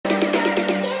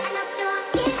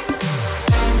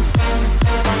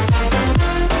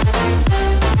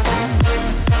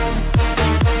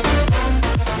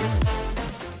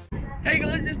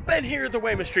here at the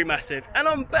Weymouth Street Massive, and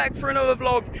I'm back for another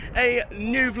vlog, a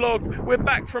new vlog. We're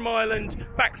back from Ireland,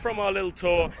 back from our little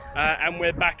tour, and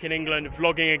we're back in England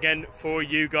vlogging again for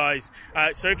you guys.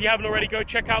 So if you haven't already, go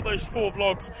check out those 4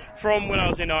 vlogs from when I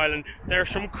was in Ireland. There are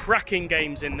some cracking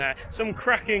games in there, some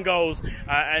cracking goals,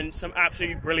 and some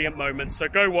absolutely brilliant moments. So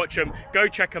go watch them, go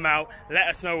check them out, let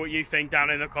us know what you think down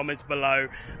in the comments below.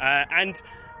 And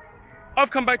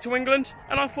I've come back to England,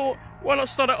 and I thought, why not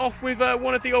start it off with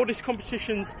one of the oldest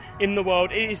competitions in the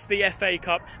world. It is the FA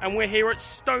Cup, and we're here at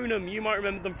Stoneham. You might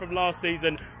remember them from last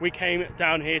season. We came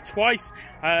down here twice,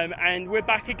 and we're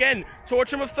back again to watch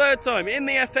them a 3rd time in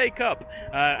the FA Cup,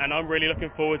 and I'm really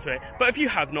looking forward to it. But if you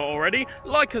have not already,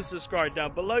 like and subscribe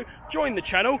down below, join the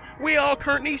channel. We are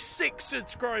currently 6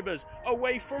 subscribers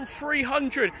away from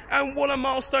 300, and what a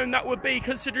milestone that would be,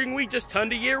 considering we just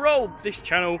turned a year old. This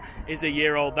channel is a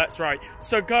year old, that's right.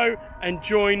 So go and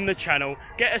join the channel,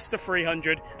 get us to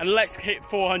 300, and let's hit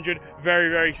 400 very,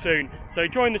 very soon. So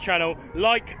join the channel,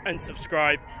 like and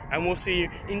subscribe, and we'll see you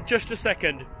in just a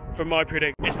second for my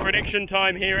prediction. It's prediction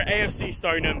time here at AFC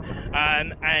Stoneham,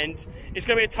 and it's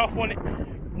going to be a tough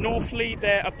one. North Leigh,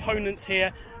 their opponents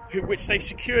here, which they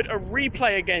secured a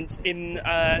replay against in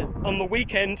on the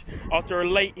weekend after a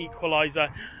late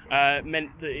equaliser,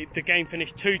 meant that the game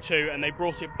finished 2-2, and they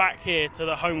brought it back here to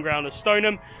the home ground of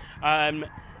Stoneham.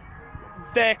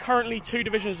 They're currently 2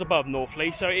 divisions above North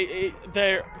Leigh, so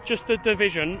they're just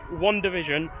one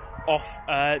division off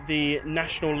the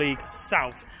National League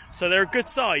South. So they're a good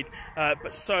side,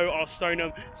 but so are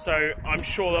Stoneham. So I'm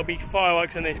sure there'll be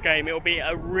fireworks in this game. It'll be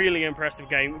a really impressive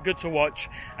game, good to watch,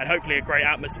 and hopefully a great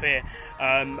atmosphere.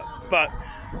 But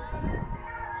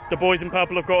the boys in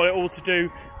purple have got it all to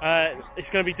do.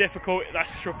 It's going to be difficult,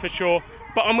 that's for sure.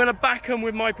 But I'm going to back them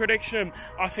with my prediction.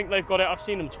 I think they've got it. I've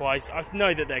seen them twice. I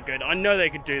know that they're good. I know they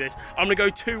could do this. I'm going to go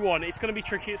 2-1. It's going to be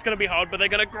tricky. It's going to be hard, but they're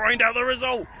going to grind out the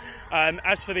result.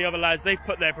 As for the other lads, they've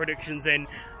put their predictions in.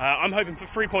 I'm hoping for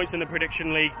 3 points in the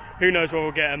prediction league. Who knows where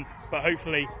we'll get them. But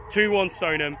hopefully 2-1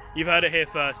 Stoneham. You've heard it here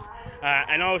first.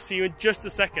 And I will see you in just a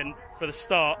second for the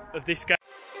start of this game.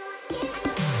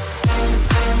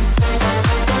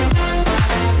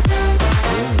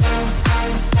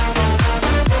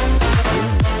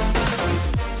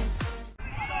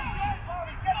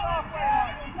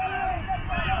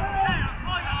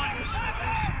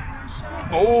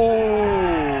 Oh!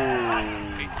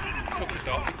 He took a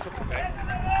dot, he took a bit.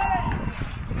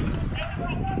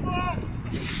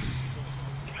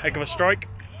 Heck of a strike.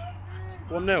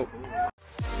 1-0.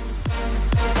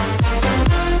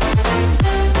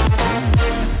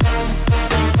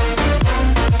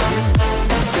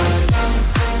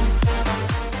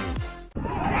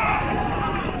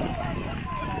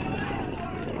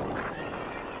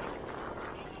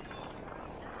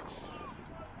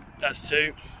 That's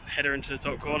 2. Header into the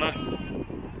top corner.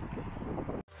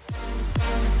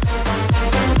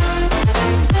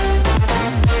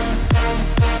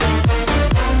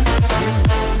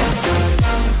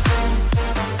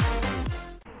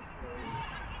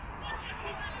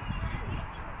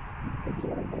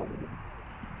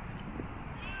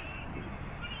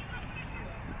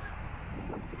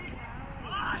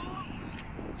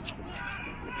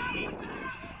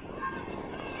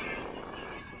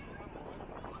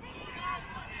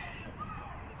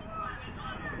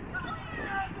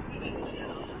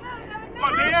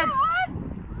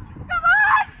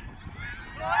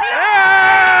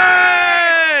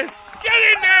 Yes! Get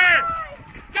in there!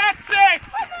 That's it!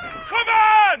 Come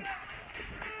on!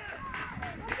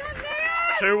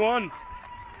 2-1.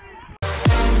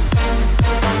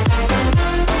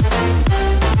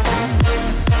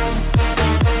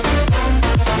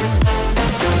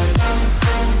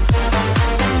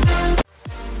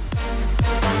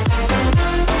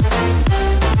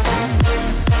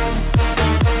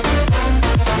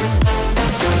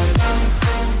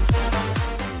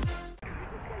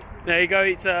 There you go,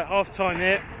 it's half time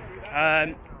here,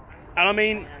 and I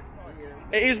mean,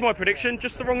 it is my prediction,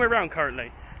 just the wrong way around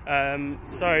currently.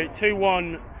 So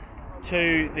 2-1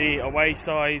 to the away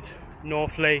side,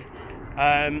 North Leigh.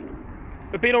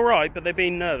 They've been alright, but they've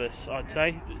been nervous, I'd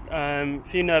say. A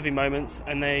few nervy moments,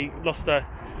 and they lost a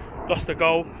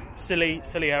goal. Silly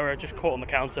error, just caught on the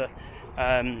counter.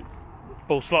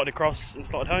 Ball slotted across and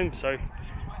slotted home, so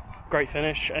great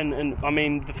finish. And I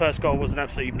mean, the first goal was an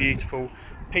absolutely beautiful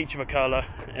peach of a curler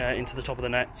into the top of the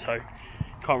net, so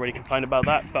can't really complain about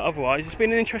that. But otherwise, it's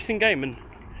been an interesting game, and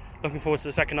looking forward to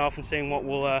the second half and seeing what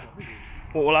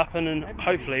will happen, and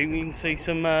hopefully we can see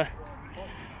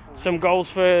some goals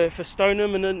for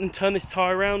Stoneham and turn this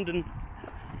tie around, and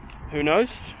who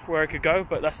knows where it could go.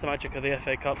 But that's the magic of the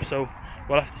FA Cup, so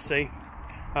we'll have to see.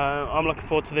 I'm looking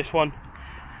forward to this one.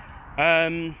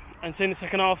 And seeing the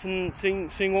second half and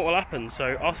seeing what will happen.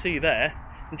 So I'll see you there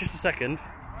in just a second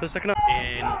for the second half.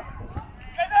 In.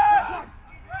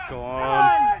 Go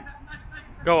on.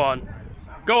 Go on.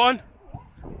 Go on.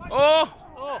 Oh!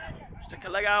 Stick a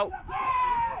leg out.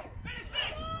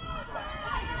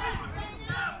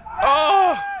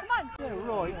 Oh!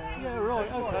 Yeah,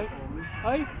 right, okay.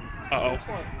 Hey? Uh-oh.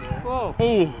 Whoa.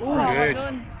 Oh, good.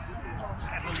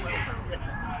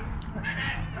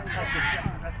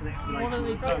 One of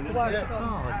these black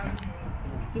cards.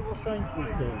 Do what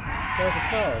Sainsbury's doing. There's a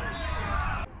card.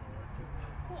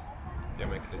 Yeah,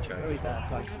 making a change. Very bad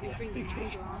place.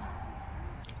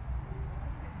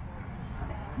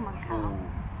 Come on, Carl.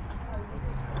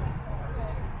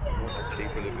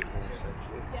 Keep a little bit more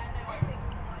central.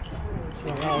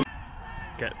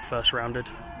 Get first rounded.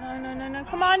 No.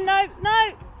 Come on, no.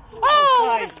 Oh,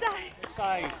 what a save.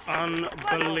 Save.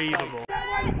 Unbelievable.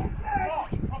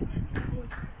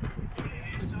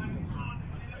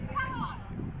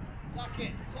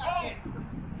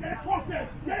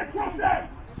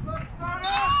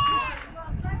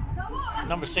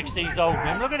 Number 16's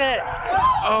Oldham. Look at it.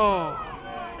 Oh.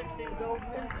 16's Oldham.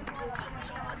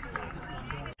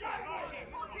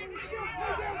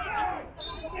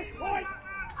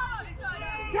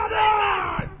 Get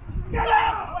on! Get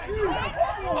on!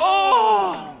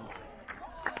 Oh!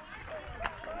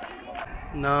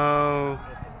 No.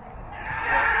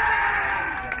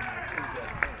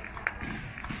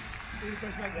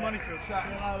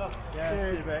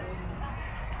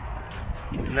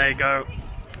 And there you go.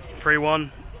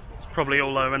 3-1. It's probably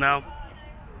all over now.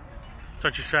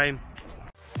 Such a shame.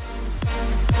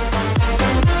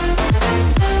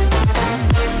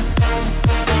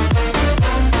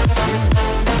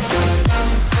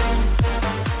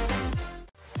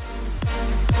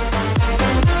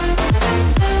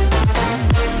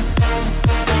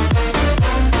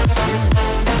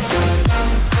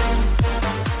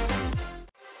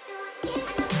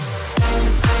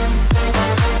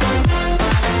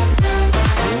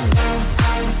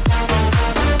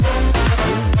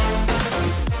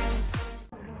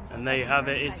 And there you have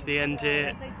it, it's the end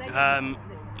here. 3-1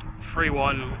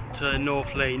 to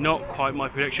North Leigh, not quite my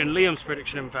prediction, Liam's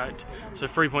prediction in fact, so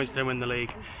 3 points to win the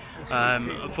league.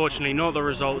 Unfortunately not the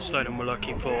result Stoneham were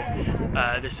looking for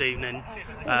this evening.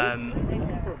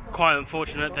 Quite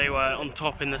unfortunate, they were on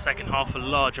top in the second half for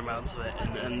large amounts of it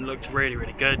and looked really,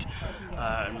 really good.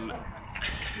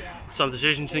 Some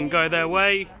decisions didn't go their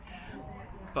way,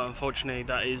 but unfortunately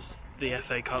that is the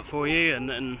FA Cup for you,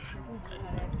 and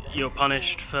you're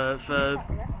punished for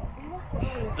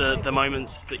the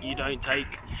moments that you don't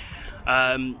take.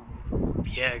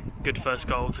 Yeah, good first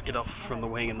goal, took it off from the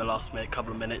wing in the last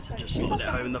couple of minutes and just slotted it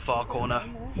home in the far corner.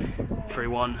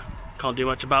 3-1, can't do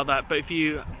much about that, but if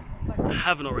you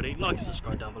haven't already, like and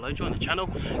subscribe down below, join the channel,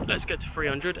 let's get to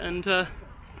 300 and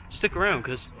stick around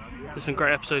because there's some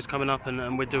great episodes coming up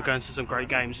and we're still going to some great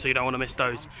games, so you don't want to miss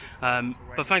those.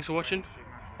 But thanks for watching.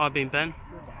 I've been Ben,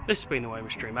 this has been the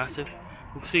Weymouth Stream Massive.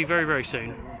 We'll see you very, very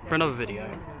soon for another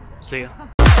video. See ya.